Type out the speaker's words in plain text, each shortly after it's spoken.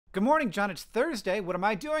Good morning, John. It's Thursday. What am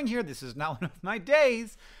I doing here? This is not one of my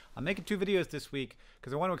days. I'm making 2 videos this week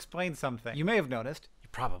because I want to explain something. You may have noticed, you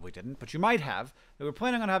probably didn't, but you might have, that we're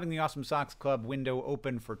planning on having the Awesome Socks Club window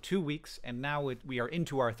open for 2 weeks, and now we are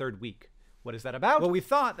into our 3rd week. What is that about? Well, we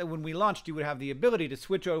thought that when we launched, you would have the ability to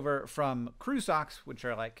switch over from crew socks, which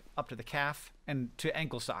are like up to the calf, and to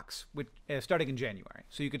ankle socks, which starting in January.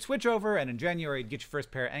 So you could switch over, and in January, you'd get your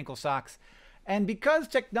first pair of ankle socks. And because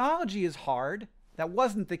technology is hard, that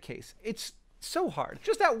wasn't the case. It's so hard.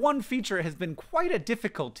 Just that one feature has been quite a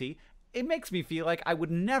difficulty. It makes me feel like I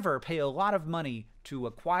would never pay a lot of money to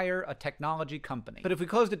acquire a technology company. But if we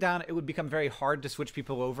closed it down, it would become very hard to switch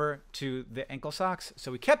people over to the ankle socks.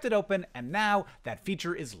 So we kept it open, and now that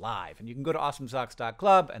feature is live. And you can go to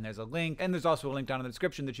awesomesocks.club, and there's a link. And there's also a link down in the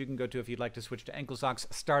description that you can go to if you'd like to switch to ankle socks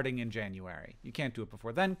starting in January. You can't do it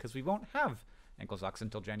before then because we won't have ankle socks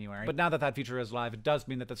until January. But now that that feature is live, it does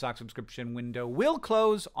mean that the sock subscription window will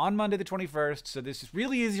close on Monday the 21st. So this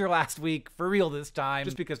really is your last week, for real this time,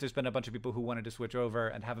 just because there's been a bunch of people who wanted to switch over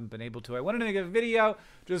and haven't been able to. I wanted to make a video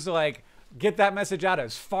just to like get that message out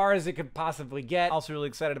as far as it could possibly get. Also really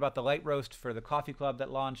excited about the light roast for the coffee club that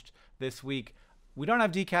launched this week. We don't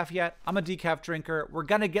have decaf yet. I'm a decaf drinker. We're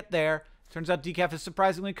gonna get there. Turns out decaf is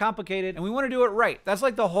surprisingly complicated, and we want to do it right. That's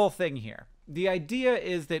like the whole thing here. The idea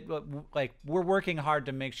is that like we're working hard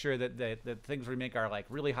to make sure that the things we make are like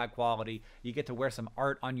really high quality. You get to wear some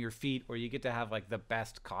art on your feet, or you get to have like the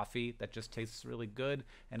best coffee that just tastes really good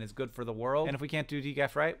and is good for the world. And if we can't do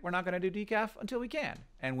decaf right, we're not going to do decaf until we can.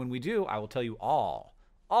 And when we do, I will tell you all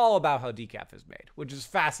about how decaf is made, which is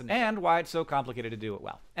fascinating, and why it's so complicated to do it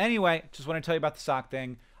well. Anyway, just want to tell you about the sock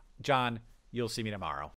thing. John, you'll see me tomorrow.